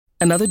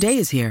Another day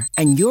is here,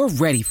 and you're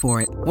ready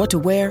for it. What to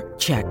wear?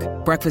 Check.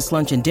 Breakfast,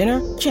 lunch, and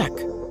dinner? Check.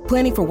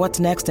 Planning for what's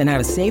next and how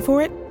to save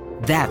for it?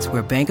 That's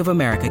where Bank of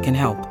America can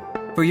help.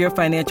 For your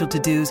financial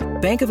to-dos,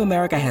 Bank of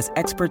America has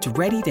experts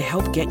ready to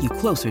help get you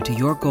closer to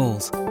your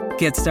goals.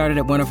 Get started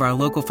at one of our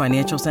local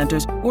financial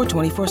centers or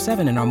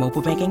 24/7 in our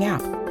mobile banking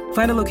app.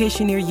 Find a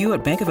location near you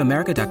at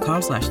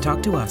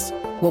bankofamerica.com/talktous.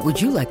 What would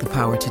you like the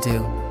power to do?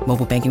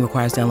 Mobile banking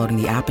requires downloading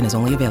the app and is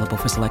only available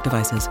for select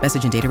devices.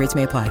 Message and data rates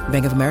may apply.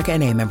 Bank of America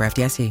N.A., member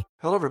FDIC.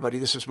 Hello, everybody.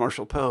 This is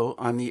Marshall Poe.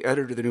 I'm the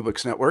editor of the New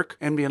Books Network.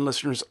 NBN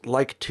listeners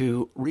like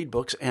to read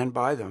books and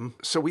buy them.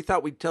 So we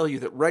thought we'd tell you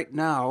that right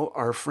now,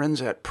 our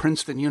friends at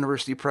Princeton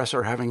University Press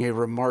are having a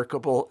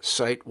remarkable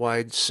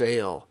site-wide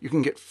sale. You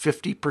can get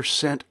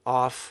 50%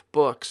 off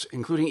books,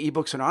 including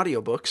ebooks and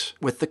audiobooks,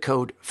 with the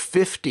code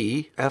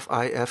 50,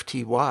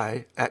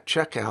 F-I-F-T-Y, at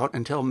checkout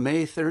until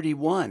May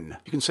 31.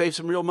 You can save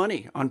some real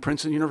money on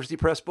Princeton University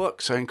Press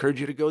books. I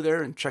encourage you to go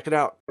there and check it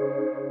out.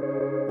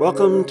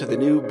 Welcome to the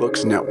New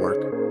Books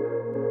Network.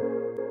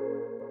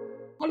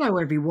 Hello,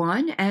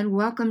 everyone, and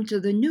welcome to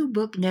the New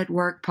Book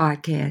Network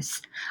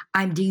podcast.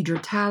 I'm Deidre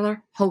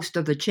Tyler, host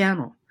of the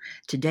channel.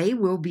 Today,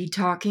 we'll be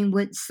talking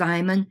with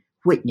Simon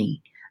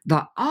Whitney,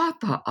 the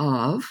author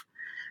of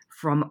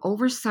From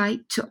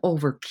Oversight to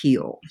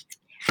Overkill: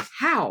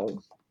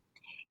 How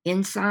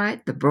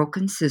Inside the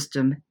Broken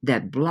System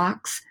That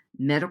Blocks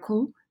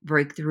Medical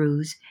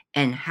Breakthroughs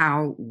and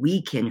How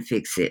We Can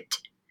Fix It.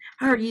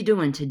 How are you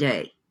doing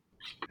today?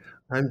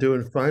 I'm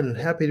doing fine and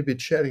happy to be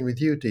chatting with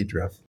you,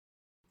 Deidre.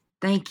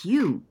 Thank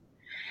you.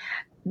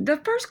 The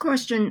first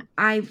question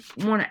I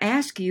want to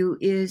ask you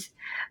is,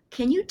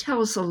 can you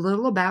tell us a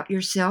little about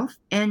yourself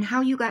and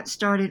how you got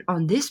started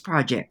on this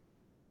project?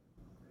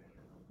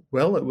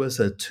 Well, it was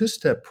a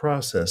two-step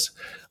process.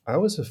 I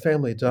was a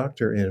family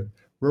doctor in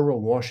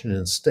rural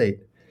Washington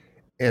State,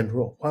 and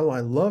while I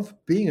love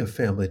being a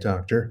family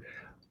doctor,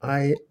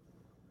 I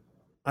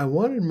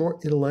wanted more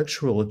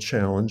intellectual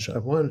challenge. I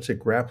wanted to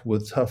grapple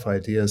with tough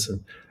ideas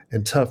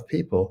and tough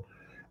people.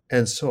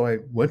 And so I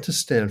went to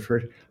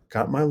Stanford,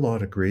 got my law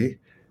degree,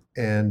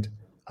 and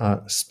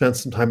spent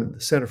some time at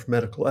the Center for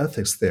Medical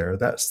Ethics there.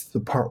 That's the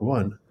part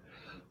one.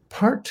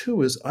 Part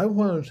two is I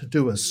wanted to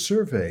do a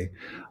survey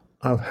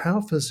of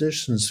how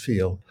physicians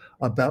feel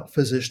about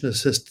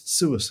physician-assisted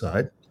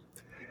suicide,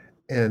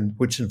 and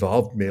which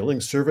involved mailing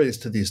surveys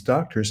to these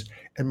doctors.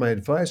 And my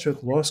advisor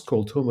at the law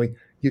school told me,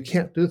 you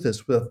can't do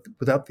this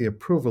without the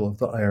approval of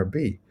the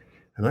IRB.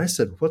 And I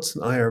said, what's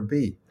an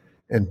IRB?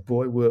 And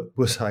boy,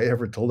 was I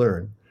ever to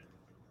learn.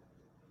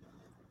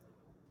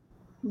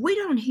 We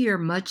don't hear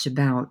much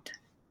about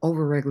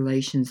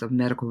overregulations of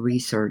medical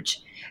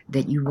research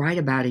that you write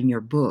about in your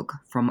book,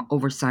 From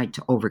Oversight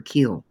to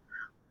Overkill.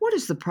 What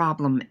is the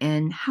problem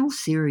and how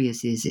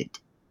serious is it?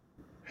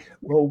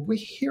 Well, we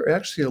hear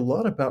actually a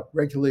lot about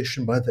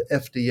regulation by the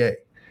FDA,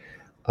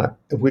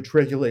 which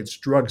regulates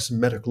drugs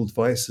and medical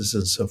devices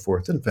and so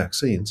forth, and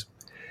vaccines.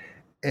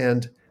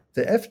 And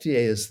the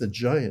FDA is the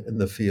giant in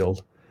the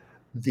field.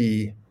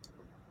 The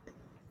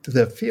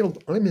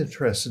field I'm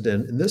interested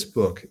in this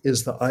book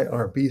is the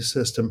IRB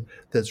system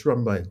that's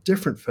run by a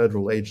different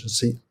federal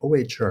agency,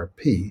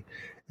 OHRP.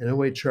 And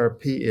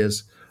OHRP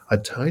is a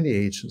tiny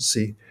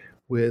agency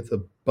with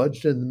a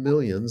budget in the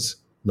millions,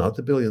 not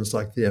the billions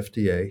like the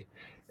FDA,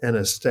 and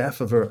a staff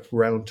of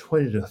around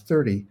 20 to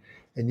 30,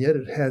 and yet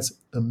it has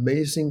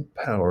amazing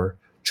power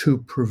to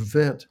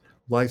prevent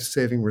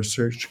life-saving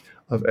research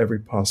of every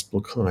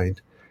possible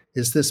kind.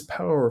 Is this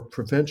power of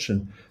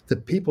prevention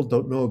that people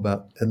don't know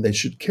about and they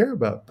should care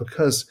about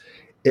because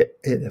it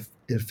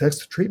affects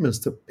the treatments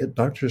that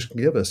doctors can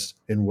give us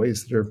in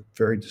ways that are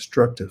very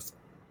destructive.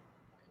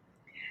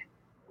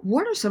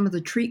 What are some of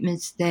the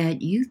treatments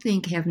that you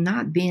think have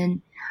not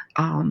been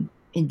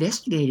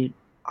investigated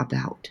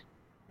about?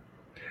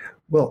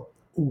 Well,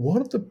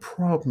 one of the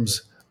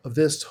problems of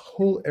this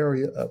whole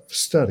area of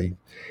study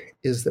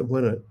is that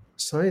when a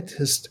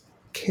scientist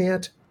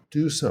can't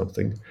do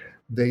something,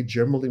 they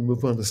generally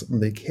move on to something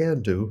they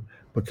can do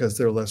because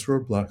there are less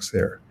roadblocks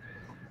there.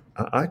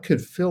 I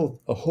could fill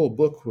a whole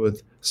book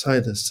with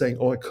scientists saying,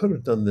 oh, I could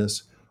have done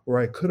this or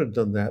I could have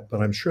done that,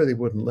 but I'm sure they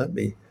wouldn't let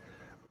me.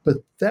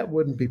 But that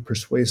wouldn't be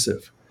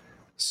persuasive.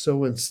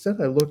 So instead,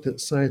 I looked at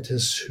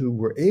scientists who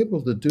were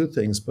able to do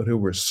things, but who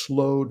were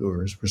slowed or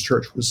whose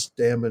research was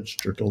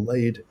damaged or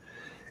delayed,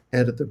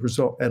 and at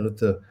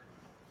the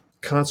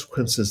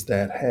consequences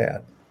that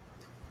had.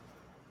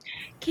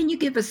 Can you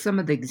give us some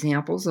of the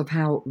examples of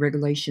how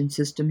regulation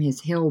system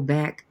has held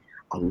back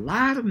a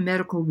lot of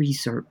medical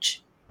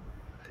research?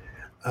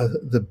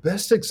 The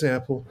best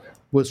example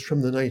was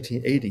from the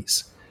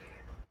 1980s.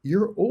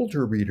 Your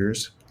older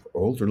readers,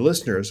 older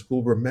listeners,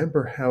 will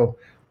remember how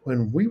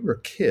when we were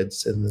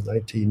kids in the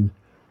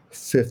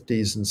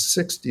 1950s and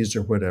 60s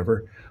or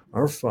whatever,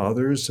 our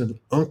fathers and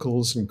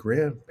uncles and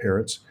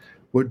grandparents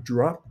would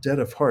drop dead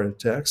of heart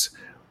attacks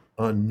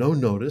on no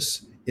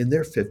notice in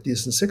their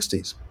 50s and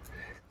 60s.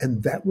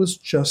 And that was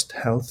just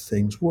how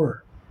things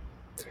were.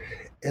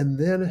 And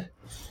then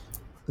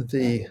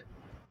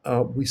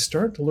we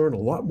started to learn a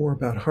lot more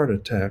about heart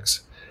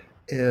attacks.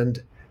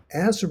 And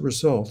as a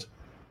result,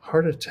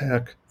 heart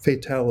attack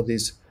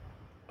fatalities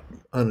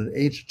on an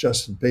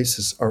age-adjusted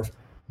basis are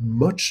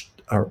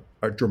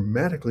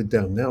dramatically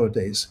down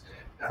nowadays.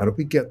 How do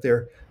we get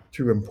there?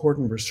 Through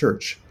important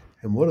research.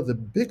 And one of the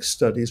big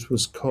studies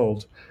was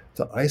called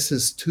the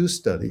ISIS-2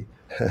 study.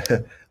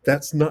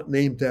 That's not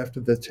named after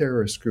the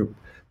terrorist group,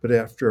 but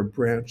after a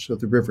branch of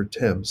the River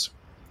Thames.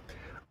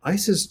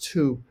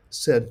 ISIS-2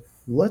 said,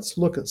 let's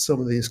look at some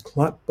of these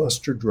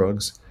clot-buster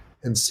drugs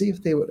and see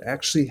if they would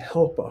actually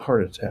help a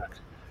heart attack.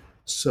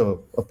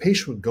 So a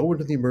patient would go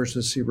into the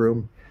emergency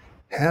room,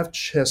 have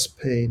chest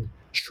pain,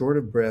 short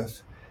of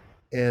breath,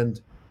 and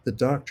the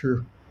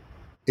doctor,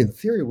 in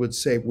theory, would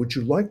say, would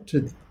you like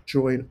to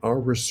join our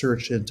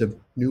research into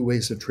new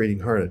ways of treating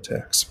heart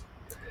attacks?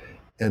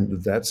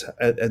 And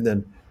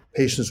then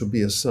patients would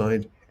be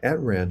assigned at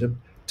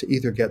random to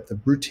either get the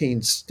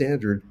routine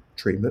standard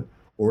treatment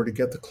or to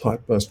get the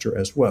clot buster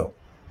as well.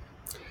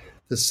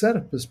 The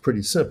setup is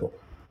pretty simple.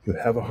 You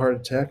have a heart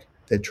attack,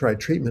 they try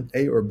treatment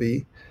A or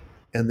B,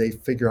 and they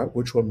figure out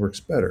which one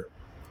works better.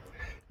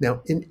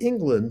 Now, in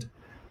England,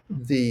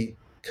 the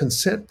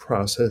consent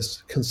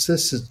process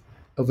consisted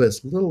of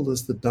as little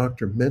as the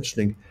doctor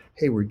mentioning,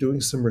 hey, we're doing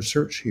some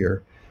research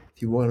here.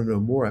 If you want to know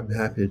more, I'm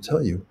happy to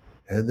tell you,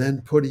 and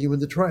then putting you in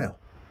the trial.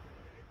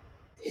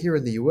 Here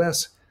in the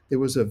US, there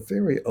was a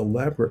very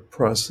elaborate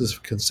process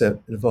of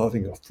consent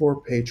involving a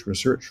 4-page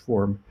research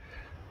form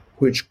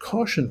which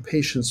cautioned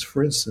patients,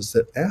 for instance,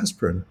 that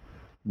aspirin,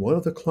 one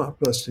of the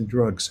clot-busting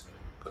drugs,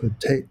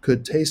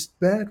 could taste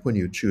bad when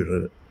you chewed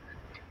on it.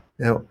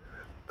 Now,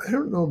 I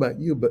don't know about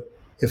you, but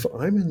if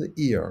I'm in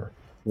the ER,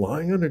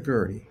 lying on a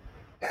gurney,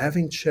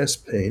 having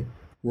chest pain,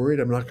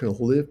 worried I'm not going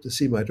to live to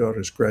see my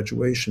daughter's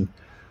graduation,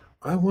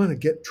 I want to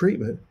get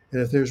treatment.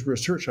 And if there's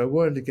research, I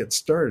wanted to get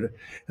started.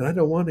 And I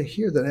don't want to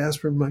hear that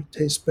aspirin might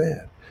taste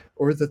bad,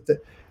 or that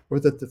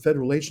the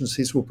federal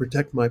agencies will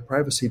protect my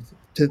privacy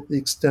to the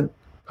extent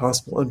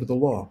possible under the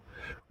law,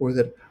 or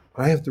that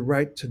I have the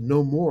right to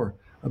know more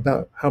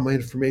about how my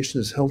information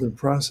is held and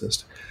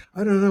processed.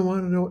 I don't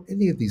want to know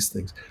any of these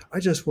things. I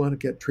just want to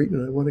get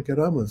treatment. I want to get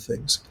on with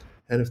things.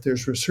 And if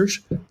there's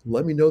research,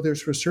 let me know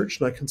there's research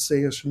and I can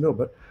say yes or no,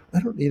 but I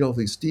don't need all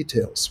these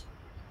details.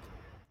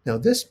 Now,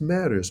 this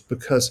matters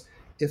because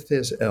if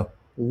there's a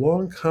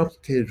long,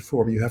 complicated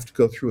form you have to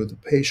go through with the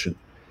patient,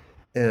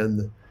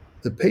 and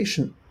the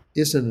patient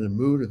isn't in a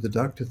mood or the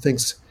doctor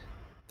thinks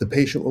the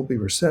patient won't be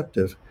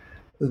receptive,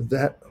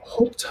 that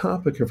whole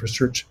topic of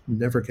research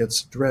never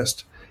gets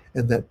addressed,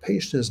 and that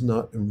patient is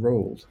not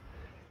enrolled.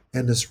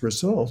 And as a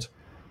result,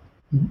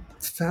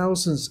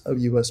 thousands of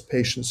U.S.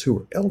 patients who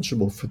were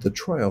eligible for the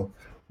trial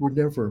were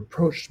never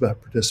approached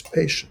about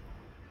participation.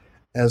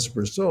 As a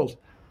result,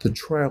 the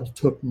trial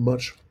took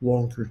much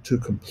longer to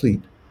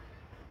complete.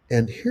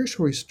 And here's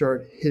where we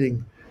start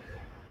hitting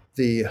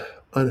the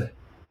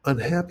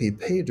unhappy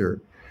pay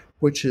dirt,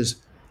 which is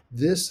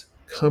this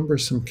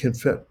cumbersome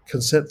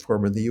consent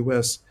form in the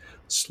U.S.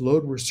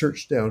 slowed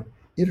research down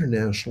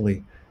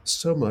internationally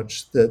so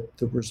much that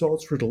the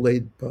results were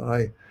delayed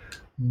by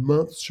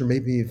months or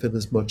maybe even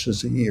as much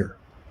as a year.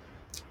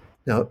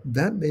 Now,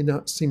 that may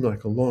not seem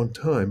like a long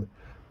time,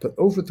 but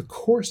over the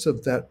course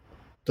of that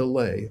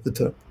delay,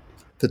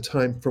 the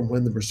time from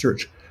when the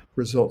research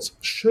results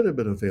should have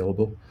been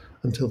available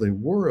until they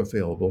were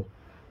available,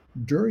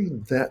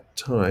 during that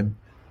time,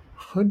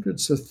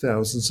 hundreds of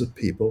thousands of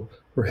people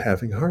were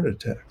having heart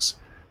attacks.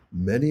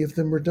 Many of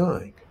them were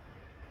dying.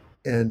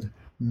 And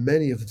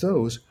many of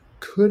those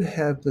could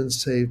have been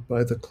saved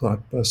by the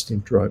clot-busting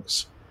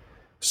drugs.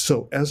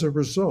 So as a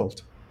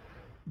result,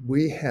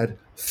 we had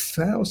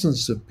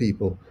thousands of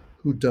people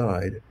who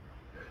died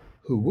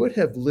who would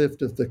have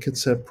lived if the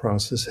consent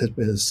process had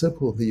been as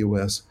simple in the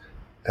U.S.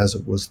 as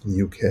it was in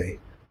the UK.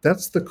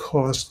 That's the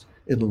cost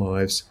in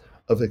lives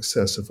of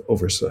excessive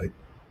oversight.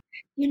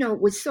 You know,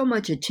 with so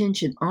much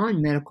attention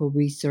on medical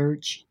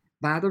research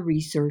by the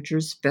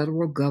researchers,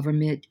 federal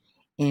government,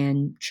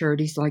 and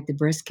charities like the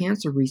Breast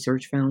Cancer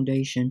Research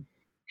Foundation,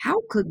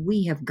 how could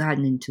we have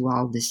gotten into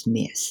all this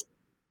mess?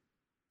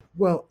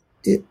 Well,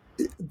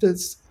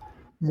 that's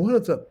one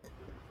of the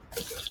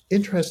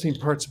interesting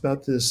parts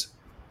about this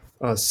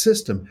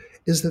system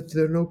is that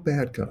there are no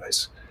bad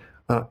guys.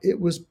 It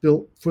was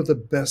built for the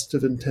best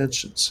of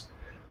intentions.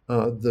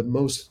 The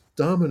most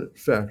dominant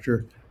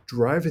factor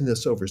driving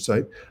this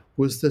oversight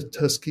was the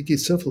Tuskegee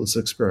syphilis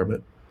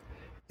experiment.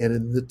 And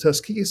in the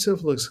Tuskegee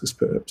syphilis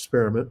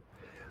experiment,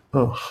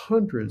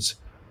 hundreds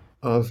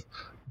of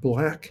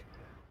black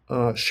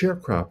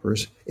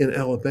sharecroppers in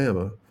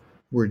Alabama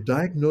were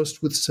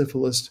diagnosed with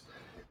syphilis,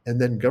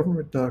 and then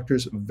government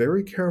doctors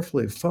very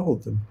carefully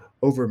followed them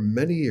over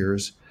many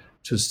years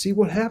to see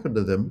what happened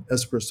to them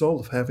as a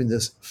result of having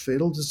this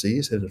fatal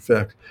disease. And in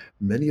fact,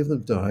 many of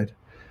them died.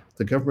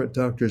 The government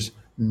doctors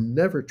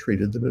never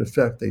treated them. In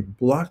fact, they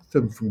blocked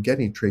them from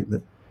getting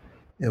treatment.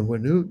 And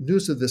when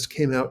news of this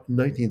came out in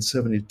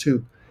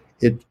 1972,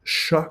 it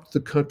shocked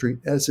the country,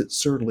 as it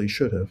certainly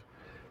should have.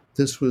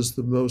 This was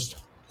the most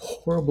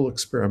horrible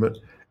experiment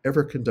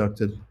ever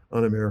conducted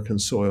on American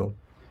soil.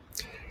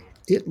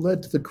 It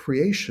led to the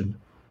creation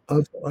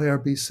of the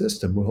IRB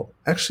system? Well,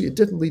 actually, it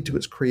didn't lead to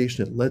its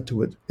creation. It led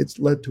to it. It's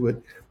led to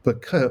it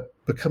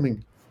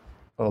becoming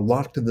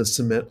locked in the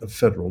cement of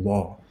federal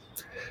law,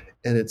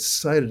 and it's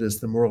cited as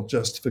the moral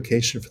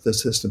justification for the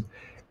system.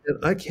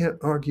 And I can't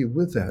argue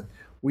with that.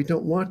 We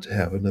don't want to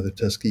have another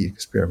Tuskegee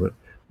experiment.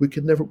 We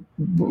could never.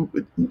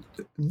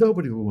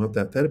 Nobody would want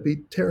that. That'd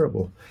be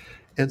terrible.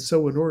 And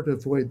so, in order to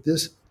avoid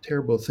this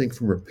terrible thing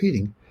from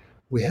repeating,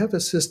 we have a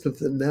system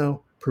that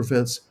now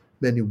prevents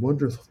many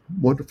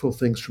wonderful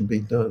things from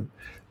being done.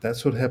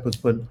 That's what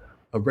happens when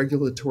a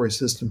regulatory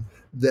system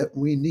that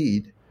we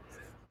need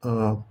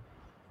but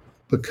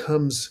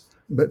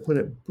when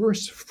it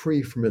bursts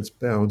free from its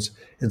bounds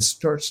and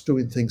starts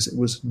doing things it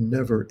was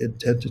never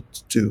intended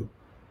to do.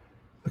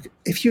 Okay,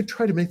 if you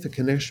try to make the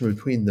connection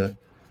between the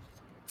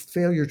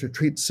failure to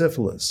treat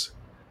syphilis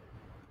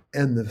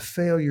and the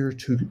failure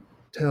to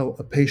tell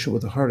a patient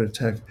with a heart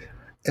attack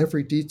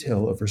every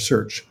detail of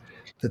research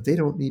that they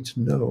don't need to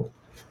know,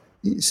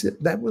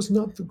 that was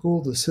not the goal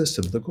of the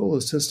system. The goal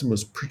of the system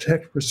was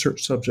protect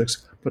research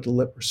subjects, but to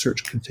let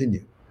research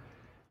continue.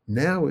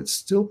 Now it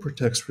still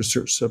protects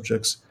research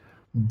subjects,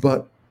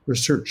 but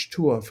research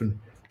too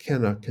often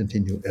cannot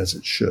continue as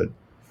it should.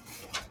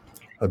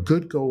 A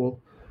good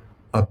goal,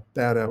 a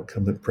bad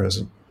outcome at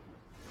present.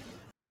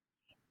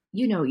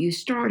 You know, you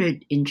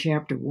started in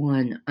chapter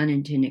 1,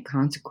 Unintended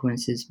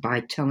Consequences,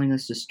 by telling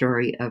us the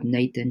story of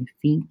Nathan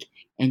Fink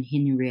and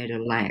Henrietta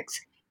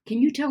Lacks.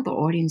 Can you tell the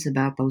audience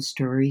about those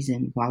stories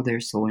and why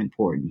they're so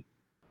important?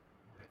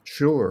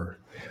 Sure.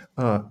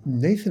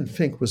 Nathan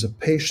Fink was a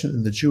patient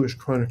in the Jewish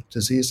Chronic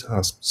Disease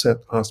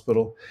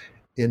Hospital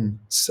in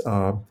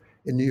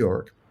New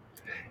York.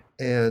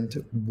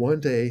 And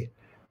one day,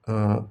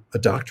 a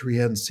doctor he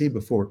hadn't seen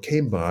before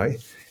came by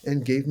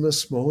and gave him a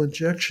small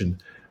injection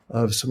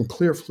of some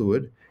clear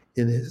fluid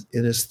in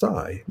his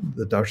thigh.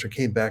 The doctor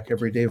came back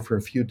every day for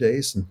a few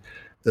days, and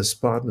the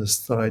spot in his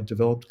thigh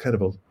developed kind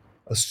of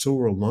a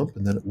sore lump,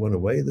 and then it went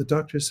away. The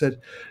doctor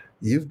said,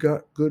 "You've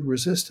got good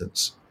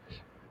resistance."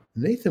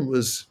 Nathan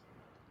was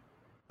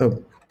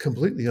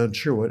completely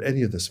unsure what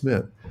any of this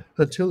meant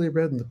until he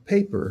read in the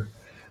paper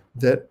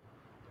that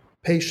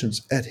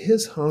patients at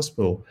his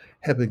hospital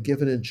have been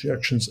given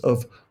injections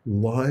of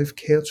live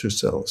cancer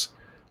cells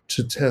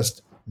to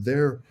test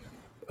their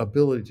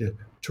ability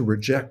to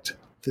reject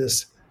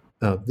this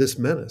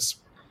menace.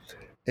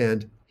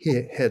 And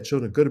he had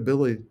shown a good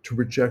ability to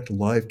reject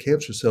live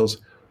cancer cells.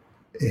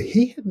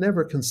 He had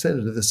never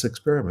consented to this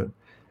experiment,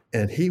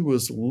 and he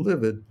was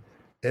livid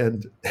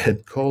and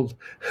had called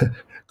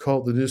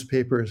the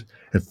newspapers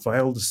and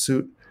filed a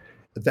suit.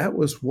 That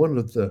was one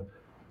of the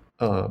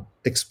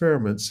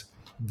experiments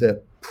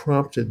that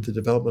prompted the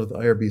development of the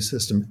IRB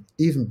system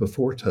even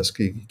before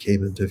Tuskegee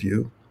came into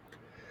view.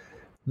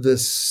 The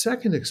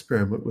second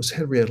experiment was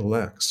Henrietta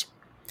Lacks.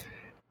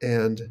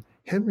 And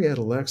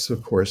Henrietta Lacks,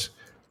 of course,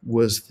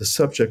 was the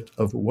subject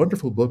of a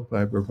wonderful book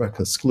by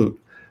Rebecca Skloot,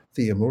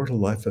 The Immortal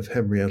Life of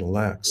Henrietta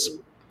Lacks.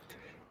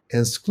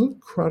 And Skloot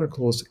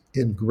chronicles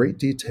in great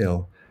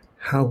detail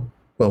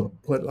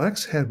what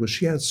Lacks had was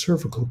she had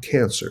cervical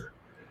cancer.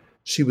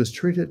 She was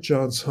treated at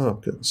Johns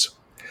Hopkins.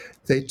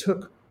 They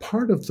took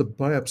part of the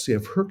biopsy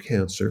of her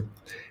cancer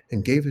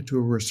and gave it to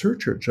a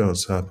researcher at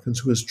Johns Hopkins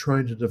who was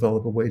trying to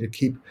develop a way to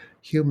keep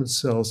human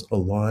cells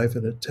alive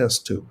in a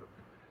test tube.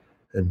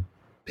 And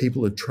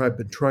people had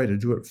been trying to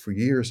do it for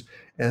years,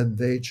 and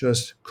they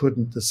just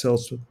couldn't. The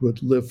cells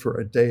would live for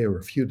a day or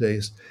a few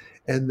days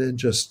and then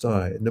just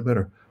die. And no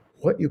matter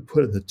what you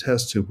put in the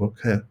test tube, what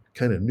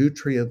kind of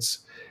nutrients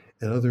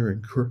and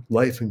other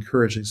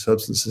life-encouraging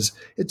substances,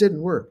 it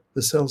didn't work.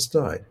 The cells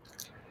died.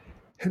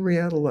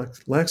 Henrietta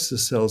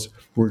Lacks' cells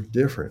were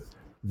different.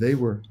 They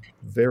were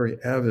very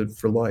avid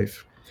for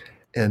life,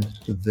 and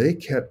they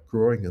kept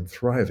growing and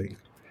thriving.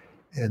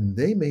 And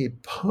they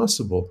made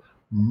possible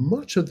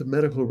much of the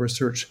medical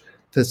research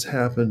that's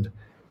happened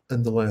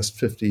in the last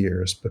 50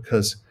 years,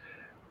 because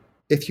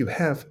if you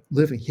have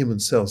living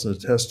human cells in a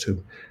test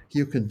tube,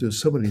 you can do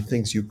so many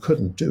things you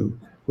couldn't do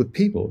with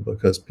people,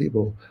 because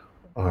people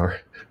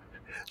are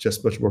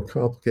just much more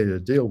complicated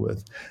to deal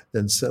with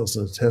than cells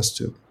in a test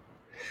tube.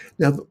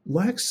 Now,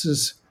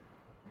 Lacks'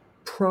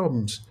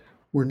 problems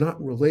were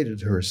not related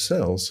to her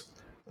cells.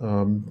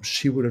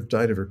 She would have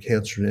died of her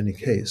cancer in any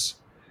case.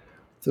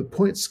 The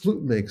point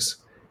Skloot makes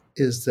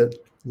is that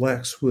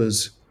Lacks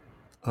was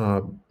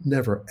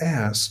never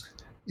asked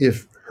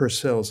if her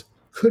cells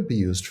could be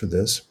used for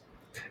this,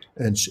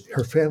 and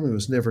her family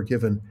was never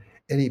given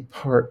any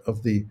part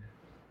of the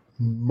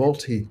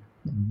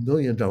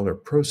multi-million-dollar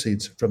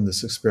proceeds from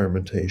this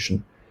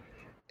experimentation.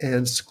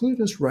 And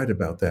Skloot is right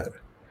about that.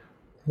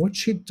 What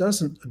she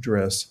doesn't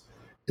address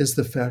is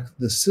the fact that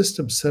the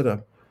system set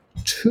up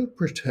to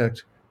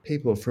protect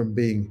people from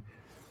being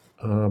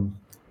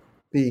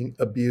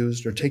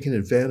abused or taken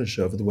advantage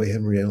of the way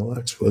Henrietta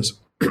Lacks was.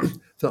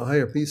 The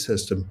IRB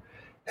system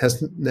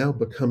has now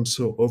become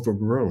so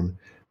overgrown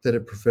that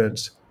it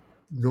prevents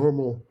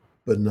normal,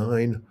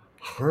 benign,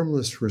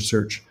 harmless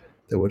research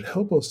that would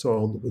help us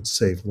all and that would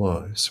save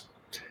lives.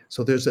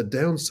 So there's a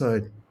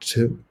downside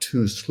to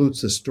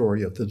Slutz's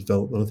story of the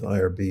development of the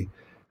IRB,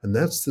 and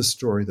that's the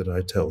story that I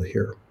tell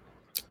here.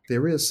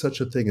 There is such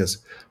a thing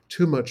as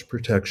too much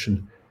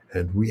protection,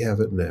 and we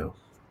have it now.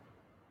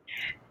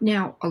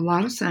 Now, a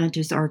lot of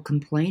scientists are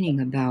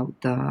complaining about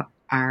the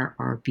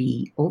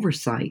IRB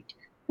oversight.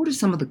 What are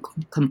some of the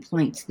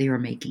complaints they are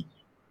making?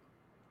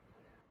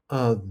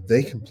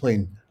 They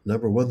complain,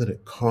 number one, that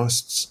it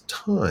costs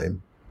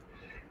time,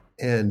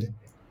 and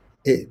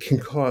it can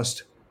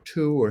cost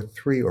 2 or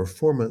 3 or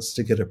 4 months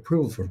to get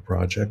approval for a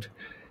project.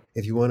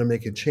 If you want to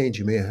make a change,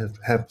 you may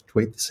have to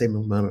wait the same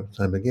amount of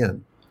time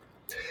again.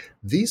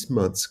 These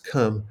months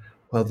come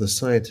while the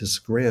scientists'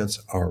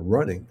 grants are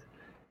running.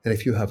 And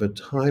if you have a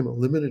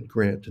time-limited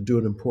grant to do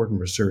an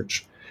important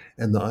research,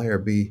 and the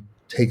IRB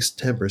takes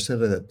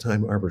 10% of that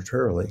time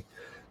arbitrarily,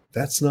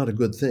 that's not a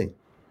good thing.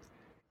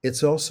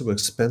 It's also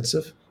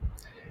expensive,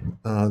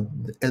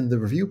 and the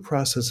review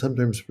process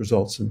sometimes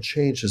results in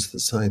changes that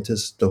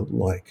scientists don't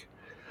like.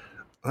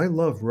 I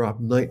love Rob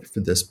Knight for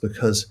this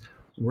because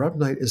Rob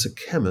Knight is a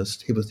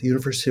chemist. He was at the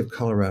University of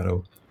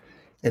Colorado,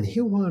 and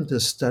he wanted to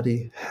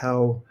study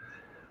how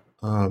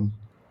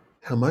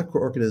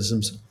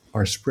microorganisms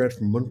are spread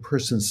from one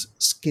person's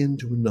skin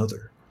to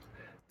another.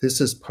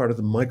 This is part of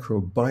the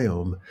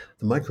microbiome.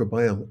 The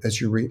microbiome,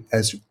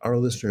 as our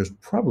listeners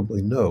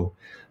probably know,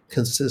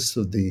 consists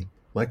of the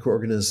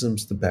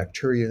microorganisms, the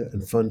bacteria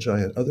and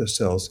fungi and other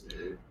cells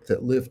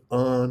that live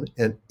on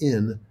and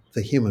in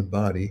the human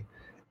body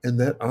and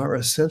that are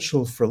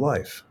essential for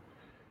life.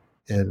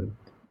 And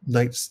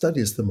Knight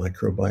studies the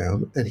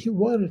microbiome, and he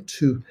wanted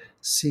to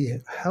see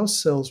how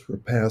cells were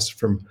passed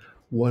from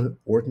one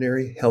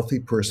ordinary healthy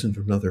person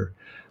to another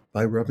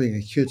by rubbing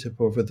a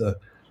Q-tip over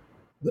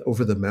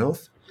the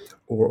mouth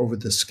or over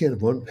the skin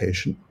of one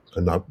patient,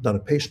 not a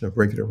patient, a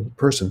regular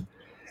person,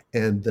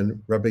 and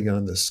then rubbing it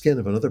on the skin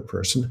of another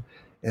person,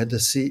 and to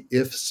see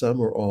if some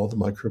or all the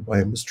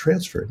microbiome was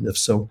transferred, and if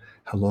so,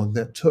 how long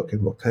that took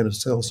and what kind of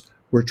cells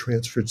were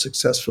transferred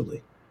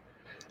successfully.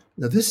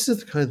 Now, this is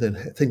the kind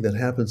of thing that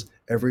happens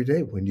every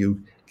day when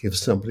you give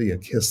somebody a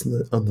kiss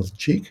on the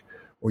cheek,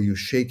 or you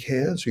shake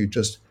hands, or you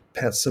just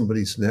pat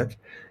somebody's neck.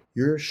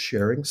 You're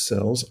sharing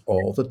cells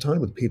all the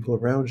time with people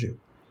around you.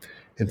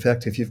 In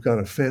fact, if you've got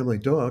a family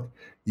dog,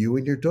 you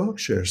and your dog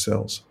share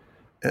cells.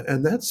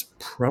 And that's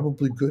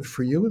probably good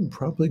for you and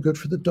probably good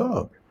for the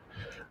dog.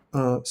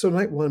 So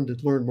Knight wanted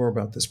to learn more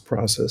about this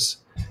process,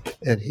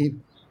 and he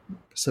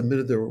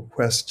submitted the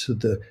request to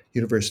the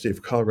University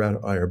of Colorado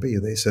IRB,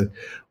 and they said,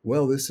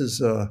 well,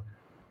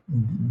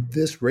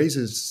 this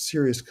raises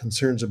serious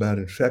concerns about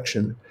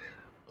infection.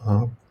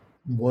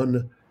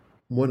 One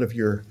of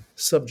your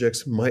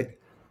subjects might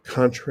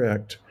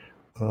contract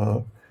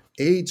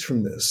AIDS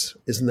from this.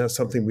 Isn't that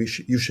something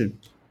you should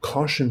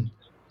caution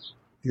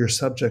your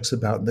subjects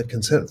about in the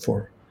consent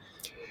form?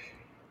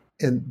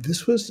 And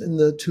this was in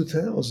the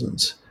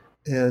 2000s.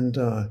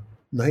 And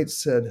Knight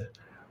said,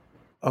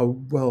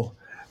 well,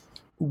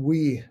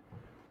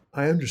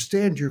 I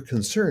understand your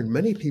concern.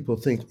 Many people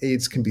think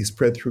AIDS can be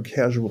spread through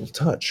casual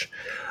touch.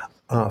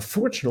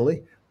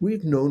 Fortunately,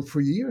 we've known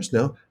for years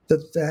now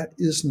that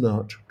is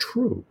not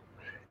true.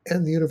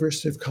 And the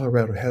University of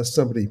Colorado has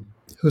somebody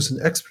who's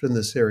an expert in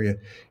this area.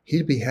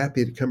 He'd be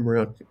happy to come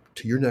around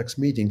to your next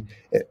meeting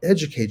and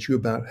educate you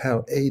about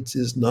how AIDS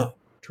is not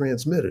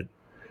transmitted.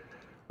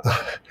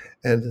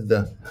 And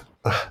the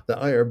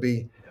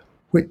IRB,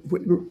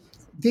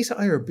 these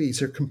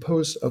IRBs are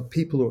composed of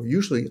people who are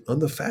usually on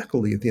the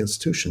faculty of the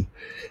institution.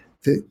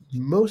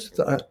 Most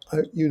of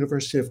the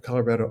University of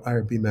Colorado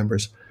IRB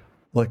members,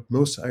 like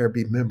most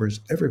IRB members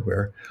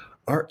everywhere,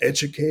 are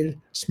educated,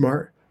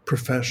 smart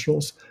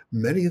professionals,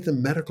 many of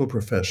them medical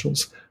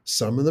professionals.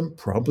 Some of them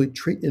probably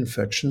treat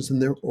infections in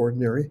their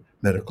ordinary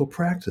medical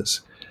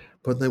practice.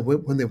 But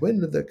when they went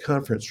into that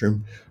conference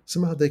room,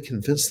 somehow they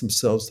convinced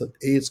themselves that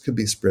AIDS could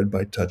be spread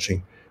by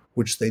touching,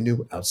 which they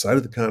knew outside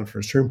of the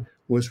conference room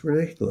was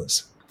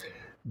ridiculous.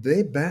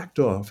 They backed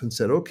off and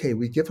said, okay,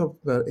 we give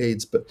up about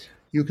AIDS, but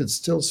you can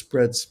still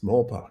spread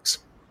smallpox.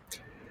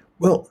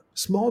 Well,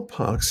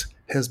 smallpox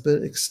has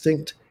been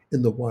extinct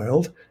in the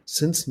wild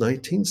since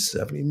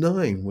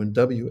 1979, when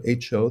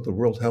WHO, the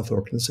World Health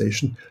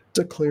Organization,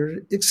 declared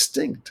it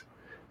extinct.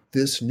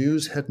 This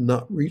news had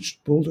not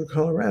reached Boulder,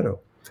 Colorado.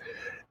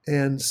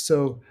 And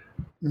so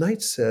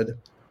Knight said,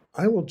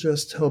 I will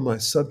just tell my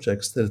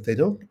subjects that if they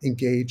don't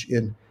engage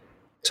in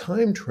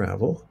time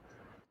travel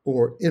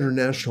or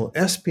international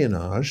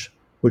espionage,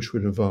 which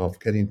would involve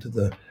getting to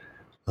the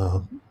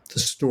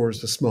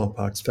stores the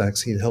smallpox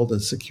vaccine held in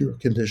secure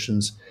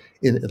conditions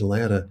in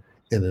Atlanta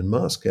and in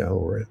Moscow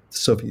or the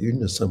Soviet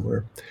Union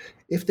somewhere,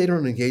 if they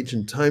don't engage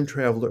in time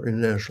travel or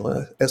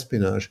international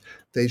espionage,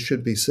 they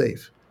should be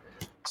safe.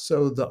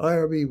 So the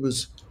IRB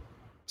was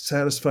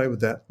satisfied with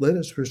that, let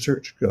his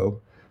research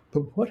go.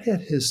 But what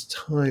had his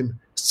time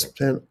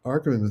spent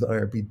arguing with the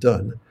IRB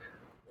done?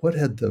 What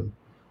had the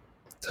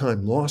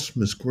time lost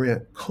from his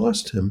grant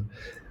cost him?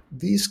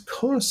 These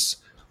costs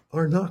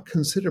are not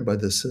considered by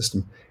this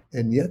system,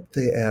 and yet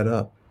they add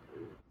up.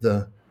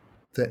 The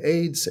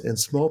AIDS and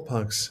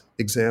smallpox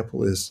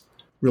example is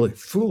really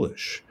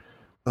foolish.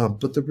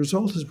 But the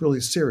result is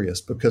really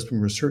serious because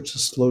when research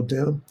is slowed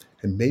down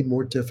and made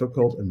more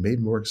difficult and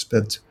made more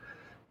expensive,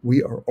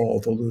 we are all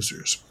the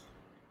losers.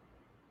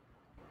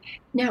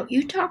 Now,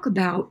 you talk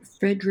about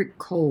Frederick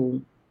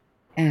Cole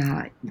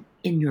uh,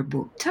 in your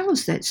book. Tell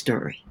us that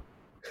story.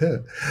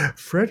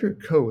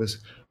 Frederick Coe is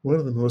one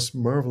of the most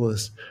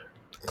marvelous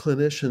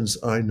clinicians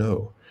I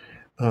know.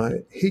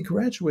 He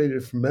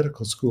graduated from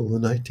medical school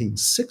in the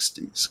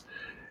 1960s.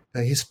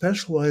 He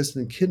specialized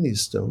in kidney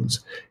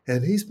stones,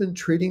 and he's been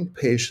treating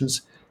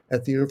patients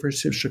at the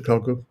University of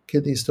Chicago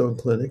Kidney Stone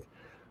Clinic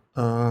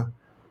uh,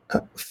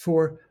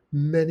 for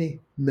many,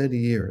 many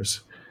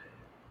years.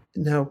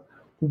 Now,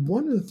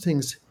 one of the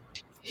things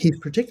he's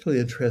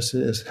particularly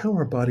interested in is how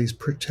our bodies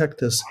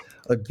protect us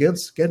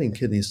against getting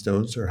kidney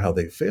stones or how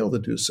they fail to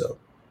do so.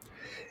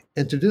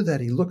 And to do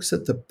that, he looks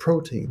at the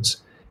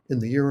proteins in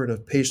the urine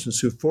of patients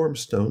who form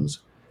stones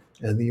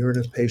and the urine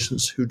of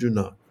patients who do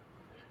not.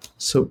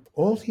 So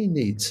all he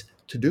needs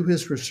to do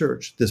his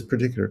research, this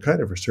particular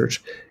kind of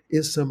research,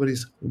 is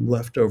somebody's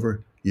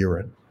leftover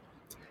urine.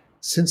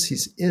 Since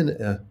he's in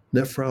a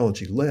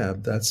nephrology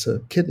lab, that's a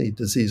kidney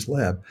disease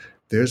lab,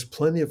 there's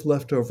plenty of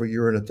leftover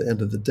urine at the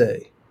end of the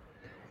day.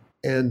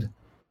 And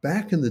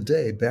back in the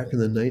day, back in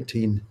the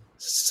 1970s,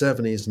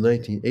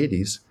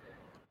 1980s,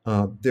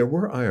 there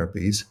were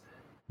IRBs,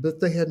 but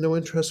they had no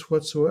interest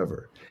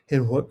whatsoever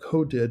in what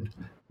Coe did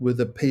with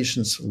the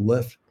patient's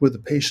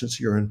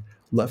urine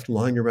left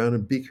lying around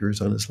in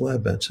beakers on his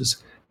lab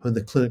benches when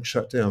the clinic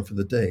shut down for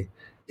the day.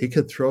 He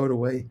could throw it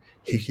away.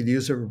 He could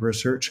use it for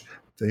research.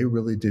 They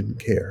really didn't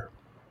care.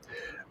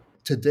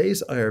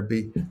 Today's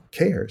IRB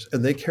cares,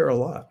 and they care a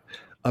lot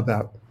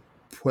about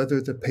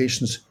whether the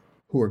patients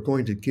who are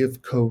going to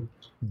give Coe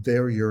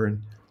their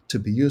urine to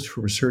be used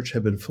for research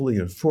have been fully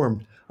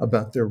informed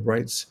about their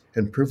rights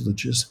and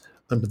privileges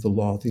under the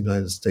law of the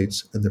United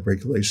States and the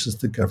regulations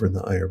that govern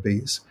the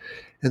IRBs.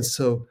 And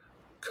so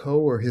Coe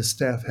or his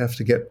staff have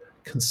to get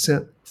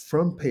consent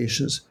from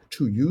patients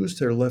to use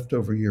their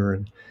leftover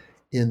urine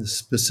in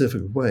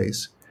specific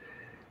ways.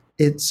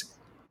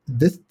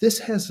 This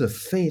has a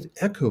faint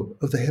echo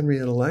of the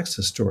Henrietta Lacks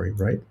story,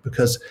 right?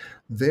 Because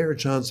there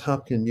Johns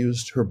Hopkins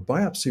used her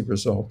biopsy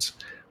results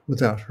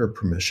without her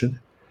permission.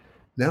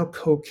 Now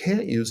Coe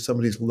can't use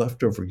somebody's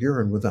leftover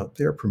urine without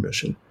their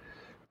permission.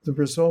 The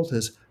result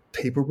is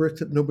paperwork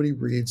that nobody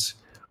reads,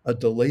 a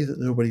delay that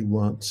nobody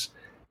wants,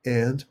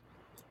 and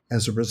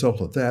as a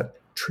result of that,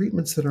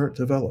 treatments that aren't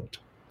developed.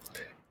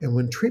 And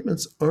when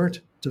treatments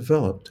aren't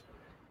developed,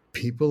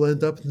 people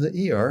end up in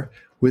the ER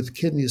with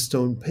kidney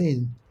stone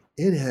pain,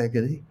 in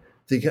agony.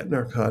 They get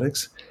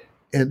narcotics.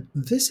 And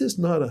this is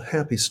not a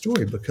happy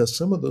story because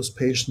some of those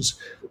patients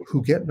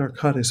who get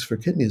narcotics for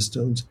kidney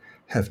stones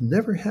have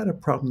never had a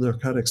problem with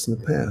narcotics in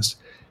the past.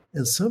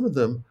 And some of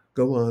them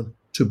go on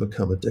to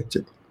become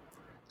addicted.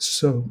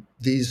 So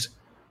these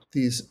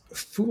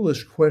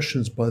foolish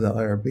questions by the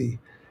IRB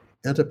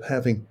end up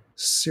having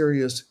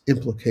serious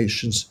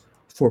implications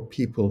for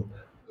people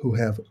who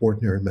have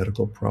ordinary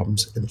medical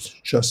problems and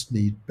just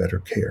need better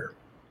care.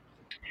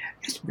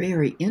 It's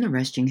very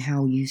interesting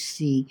how you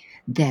see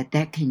that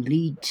can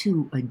lead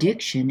to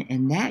addiction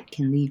and that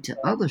can lead to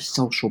other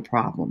social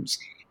problems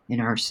in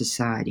our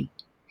society.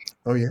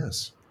 Oh,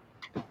 yes.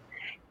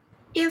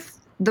 If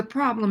the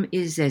problem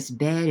is as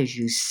bad as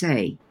you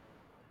say,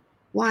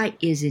 why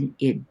isn't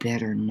it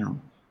better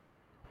known?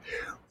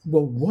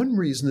 Well, one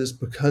reason is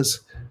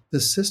because the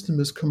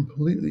system is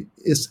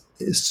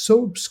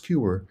so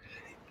obscure,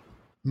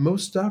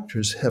 most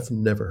doctors have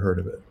never heard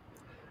of it.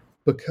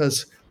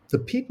 Because the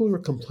people who are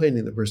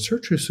complaining, the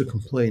researchers who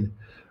complain,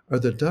 are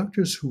the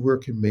doctors who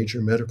work in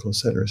major medical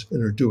centers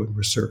and are doing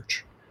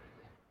research.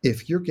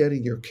 If you're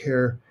getting your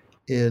care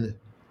in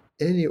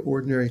any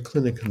ordinary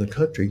clinic in the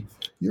country,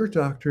 your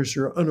doctors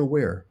are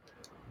unaware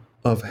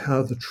of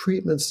how the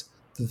treatments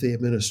that they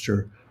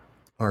administer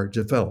are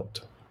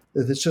developed.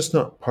 It's just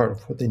not part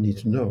of what they need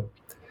to know.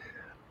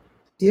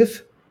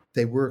 If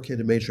they work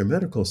in a major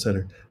medical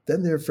center,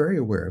 then they're very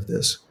aware of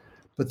this.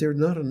 But there are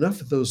not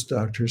enough of those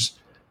doctors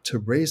to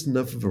raise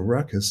enough of a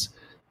ruckus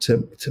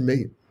to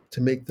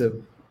make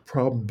the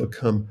problem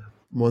become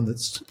one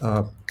that's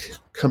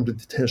come to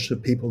the attention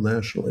of people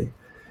nationally.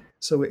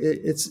 So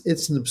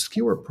it's an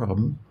obscure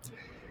problem.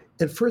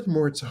 And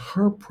furthermore, it's a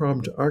hard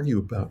problem to argue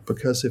about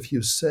because if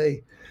you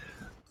say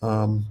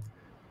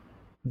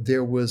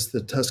there was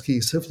the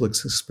Tuskegee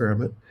syphilis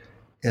experiment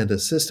and a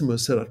system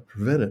was set up to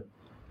prevent it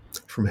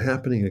from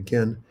happening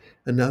again,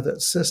 and now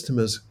that system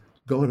is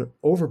going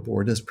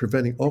overboard, is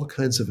preventing all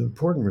kinds of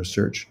important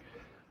research,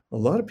 a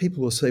lot of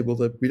people will say,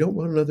 well, we don't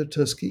want another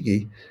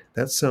Tuskegee.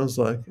 That sounds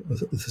like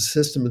the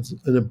system is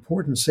an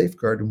important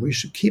safeguard and we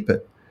should keep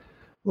it.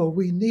 Well,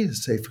 we need a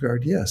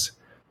safeguard, yes,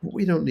 but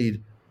we don't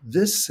need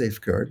this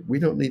safeguard. We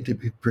don't need to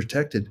be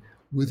protected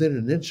within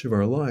an inch of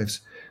our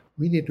lives.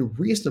 We need a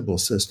reasonable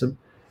system,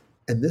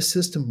 and this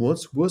system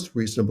once was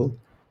reasonable,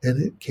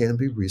 and it can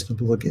be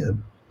reasonable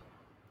again.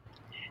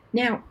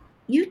 Now,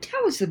 you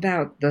tell us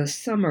about the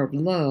Summer of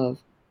Love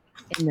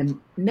and the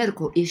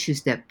medical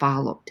issues that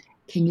followed.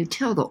 Can you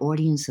tell the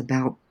audience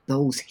about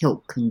those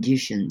health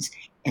conditions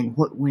and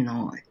what went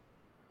on?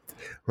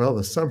 Well,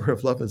 the Summer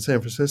of Love in San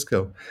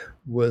Francisco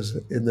was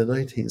in the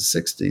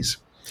 1960s.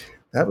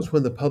 That was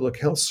when the Public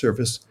Health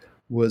Service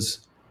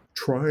was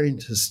trying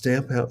to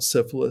stamp out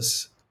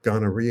syphilis,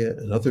 gonorrhea,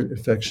 and other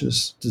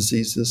infectious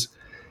diseases.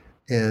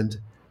 And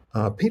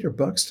Peter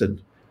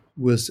Buxton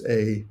was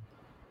a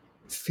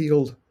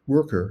field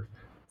worker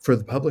for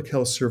the Public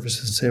Health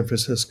Service in San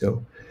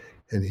Francisco.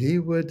 And he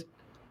would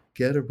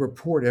get a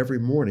report every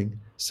morning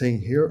saying,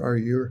 here are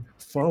your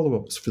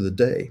follow-ups for the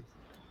day.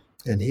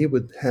 And he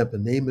would have a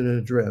name and an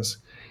address.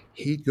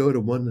 He'd go to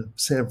one of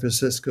San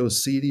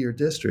Francisco's seedier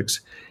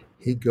districts.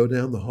 He'd go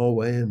down the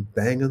hallway and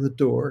bang on the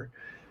door.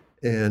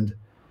 And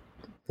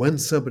when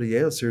somebody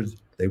answered,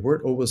 they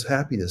weren't always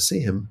happy to see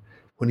him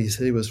when he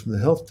said he was from the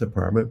health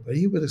department, but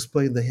he would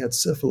explain they had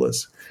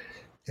syphilis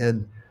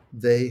and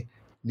they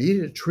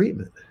needed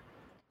treatment.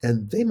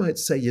 And they might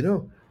say,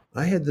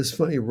 I had this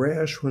funny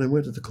rash when I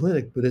went to the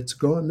clinic, but it's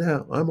gone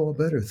now. I'm all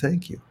better,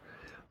 thank you.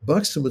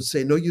 Buxton would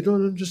say, no, you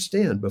don't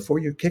understand. Before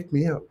you kick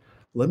me out,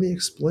 let me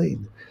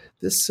explain.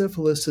 This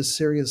syphilis is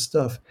serious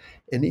stuff.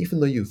 And even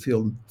though you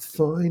feel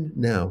fine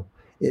now,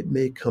 it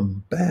may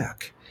come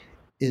back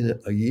in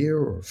a year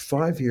or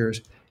 5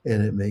 years,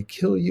 and it may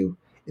kill you.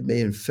 It may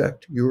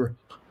infect your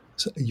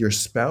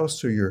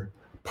spouse or your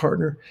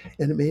partner,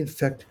 and it may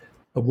infect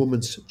a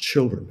woman's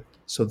children.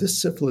 So this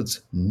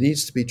syphilis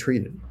needs to be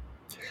treated.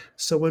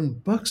 So when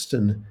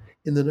Buxton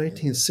in the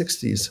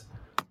 1960s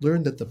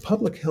learned that the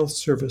Public Health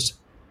Service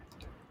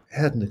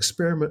had an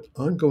experiment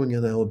ongoing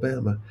in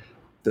Alabama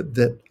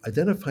that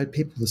identified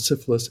people with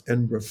syphilis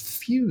and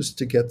refused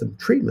to get them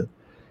treatment,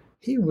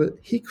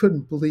 he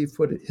couldn't believe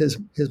what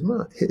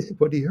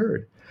what he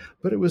heard.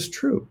 But it was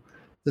true.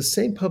 The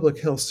same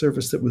Public Health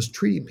Service that was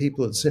treating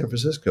people in San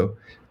Francisco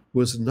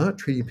was not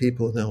treating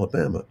people in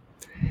Alabama.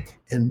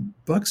 And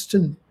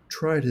Buxton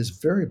tried his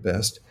very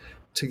best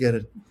to get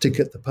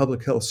the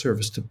Public Health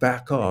Service to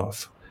back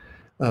off.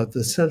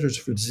 The Centers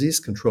for Disease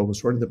Control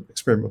was running the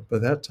experiment by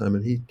that time,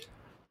 and he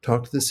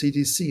talked to the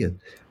CDC, and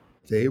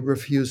they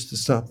refused to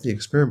stop the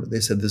experiment. They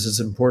said, this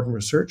is important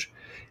research,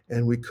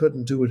 and we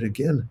couldn't do it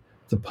again.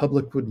 The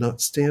public would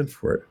not stand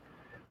for it.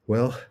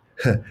 Well,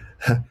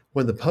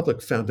 when the public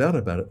found out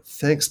about it,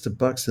 thanks to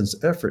Buxton's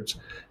efforts,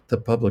 the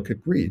public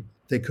agreed.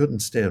 They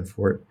couldn't stand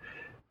for it.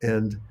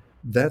 And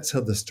that's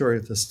how the story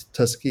of the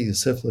Tuskegee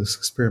syphilis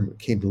experiment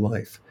came to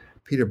life.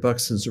 Peter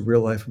Buxton's a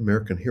real-life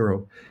American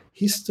hero.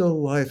 He's still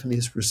alive, and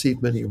he's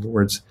received many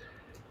awards.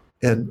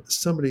 And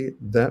somebody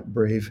that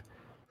brave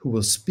who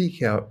will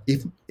speak out,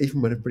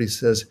 even when everybody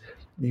says,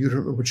 you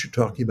don't know what you're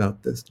talking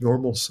about, that's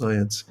normal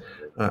science.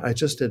 I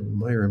just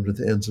admire him to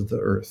the ends of the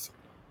earth.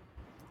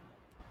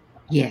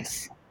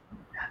 Yes.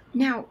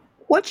 Now,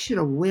 what should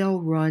a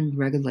well-run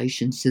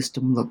regulation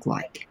system look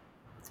like?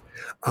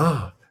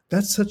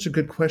 That's such a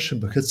good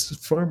question because it's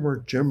a far more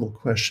general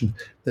question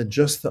than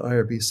just the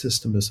IRB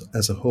system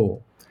as a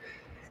whole.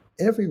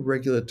 Every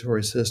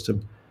regulatory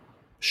system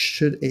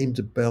should aim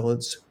to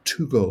balance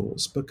two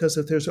goals, because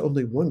if there's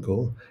only one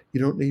goal,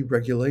 you don't need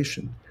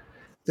regulation.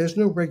 There's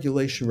no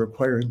regulation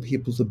requiring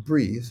people to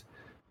breathe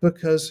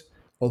because,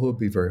 although it'd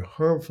be very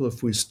harmful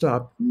if we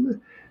stop,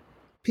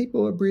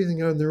 people are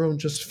breathing on their own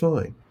just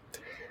fine.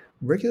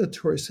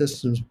 Regulatory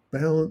systems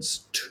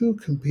balance two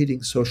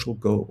competing social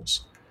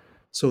goals.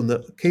 So in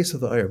the case of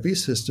the IRB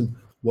system,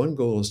 one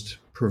goal is to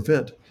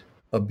prevent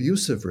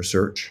abusive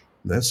research,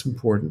 and that's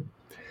important.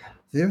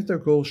 The other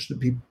goal should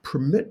be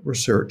permit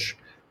research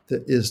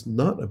that is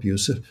not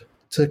abusive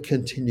to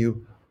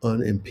continue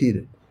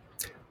unimpeded.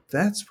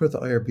 That's where the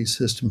IRB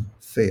system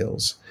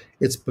fails.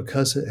 It's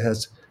because it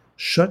has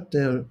shut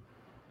down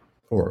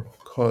or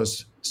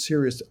caused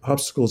serious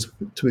obstacles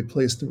to be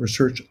placed in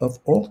research of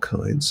all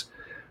kinds,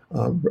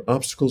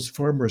 obstacles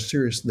far more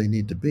serious than they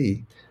need to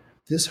be.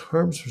 This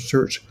harms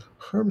research,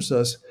 harms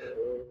us,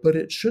 but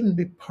it shouldn't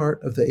be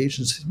part of the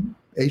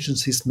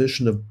agency's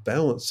mission of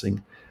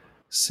balancing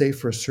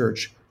safe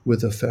research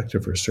with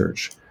effective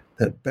research.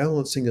 That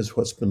balancing is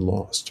what's been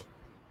lost.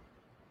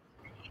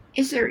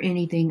 Is there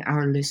anything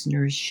our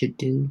listeners should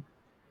do?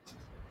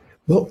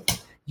 Well,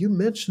 you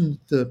mentioned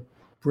the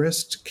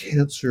breast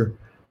cancer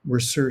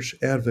research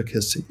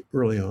advocacy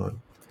early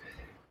on.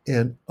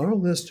 And our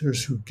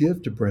listeners who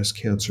give to breast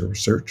cancer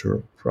research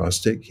or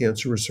prostate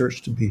cancer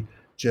research, to be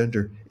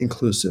gender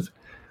inclusive,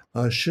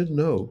 should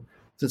know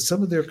that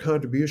some of their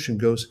contribution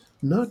goes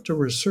not to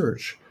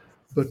research,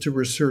 but to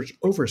research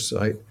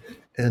oversight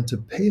and to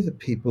pay the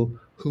people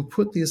who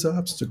put these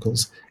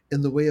obstacles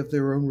in the way of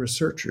their own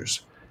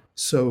researchers.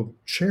 So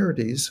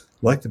charities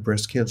like the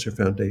Breast Cancer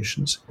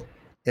Foundations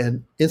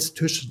and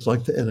institutions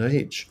like the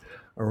NIH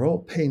are all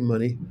paying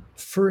money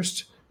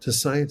first to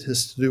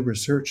scientists to do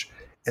research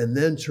and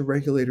then to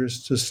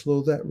regulators to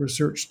slow that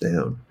research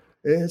down.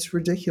 It's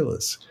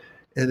ridiculous.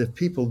 And if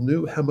people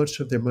knew how much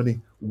of their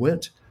money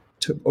went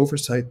to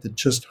oversight that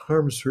just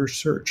harms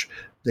research,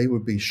 they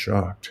would be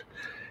shocked.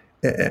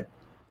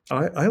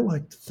 I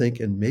like to think,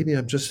 and maybe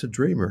I'm just a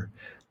dreamer,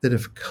 that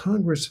if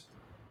Congress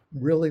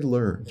really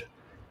learned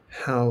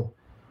how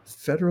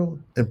federal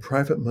and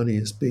private money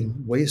is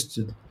being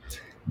wasted,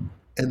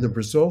 and the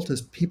result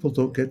is people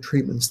don't get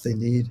treatments they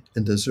need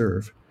and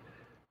deserve,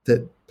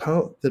 that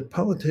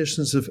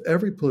politicians of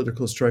every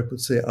political stripe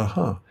would say,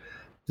 aha,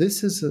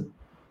 this is a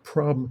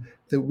problem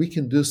that we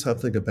can do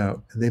something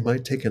about, and they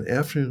might take an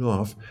afternoon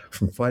off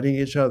from fighting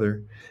each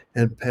other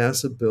and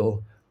pass a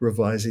bill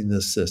revising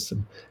this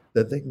system,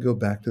 that they can go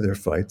back to their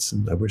fights,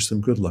 and I wish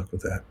them good luck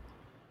with that.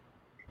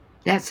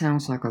 That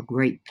sounds like a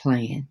great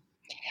plan.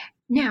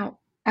 Now,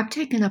 I've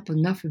taken up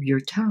enough of your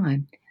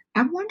time.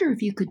 I wonder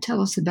if you could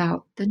tell us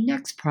about the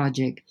next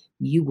project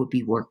you will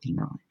be working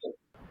on.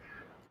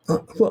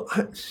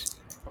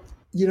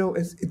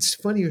 It's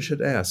funny you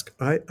should ask.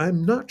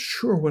 I'm not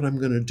sure what I'm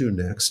going to do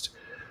next.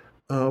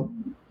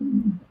 One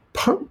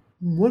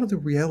of the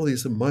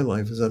realities of my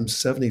life is I'm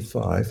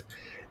 75,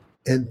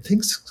 and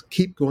things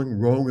keep going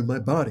wrong with my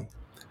body.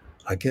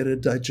 I get a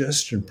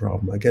digestion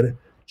problem. I get a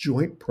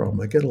joint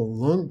problem. I get a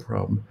lung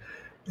problem.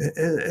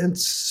 And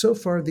so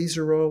far, these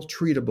are all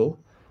treatable.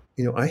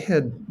 I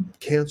had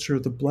cancer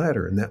of the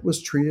bladder, and that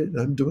was treated, and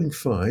I'm doing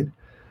fine.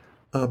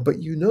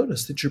 But you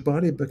notice that your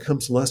body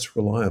becomes less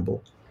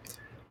reliable.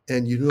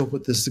 And you know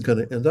what this is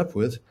going to end up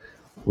with,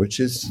 which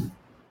is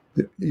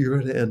that you're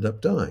going to end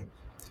up dying.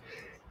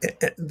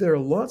 And there are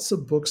lots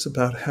of books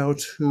about how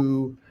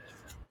to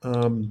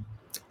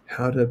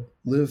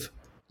live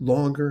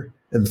longer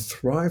and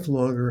thrive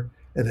longer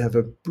and have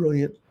a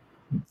brilliant,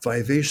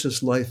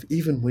 vivacious life,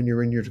 even when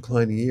you're in your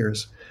declining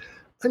years.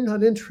 I'm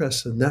not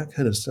interested in that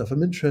kind of stuff.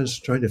 I'm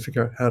interested in trying to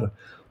figure out how to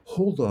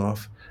hold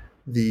off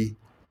the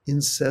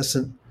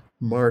incessant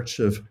march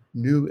of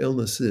new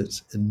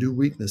illnesses and new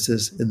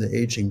weaknesses in the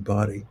aging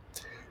body.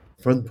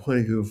 From the point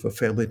of view of a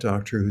family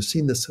doctor who's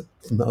seen this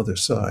from the other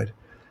side,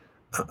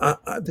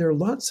 there are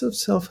lots of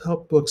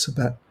self-help books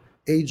about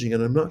aging,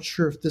 and I'm not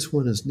sure if this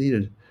one is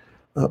needed,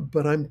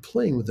 but I'm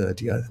playing with the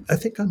idea. I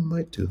think I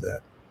might do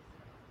that.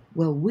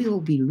 Well,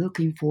 we'll be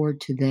looking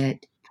forward to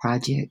that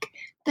project.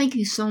 Thank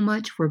you so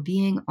much for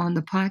being on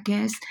the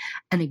podcast.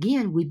 And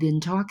again, we've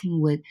been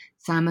talking with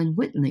Simon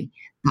Whitney,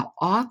 the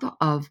author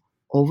of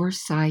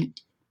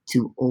Oversight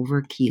to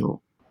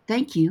Overkill.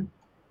 Thank you.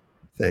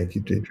 Thank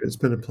you, Deidre. It's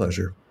been a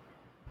pleasure.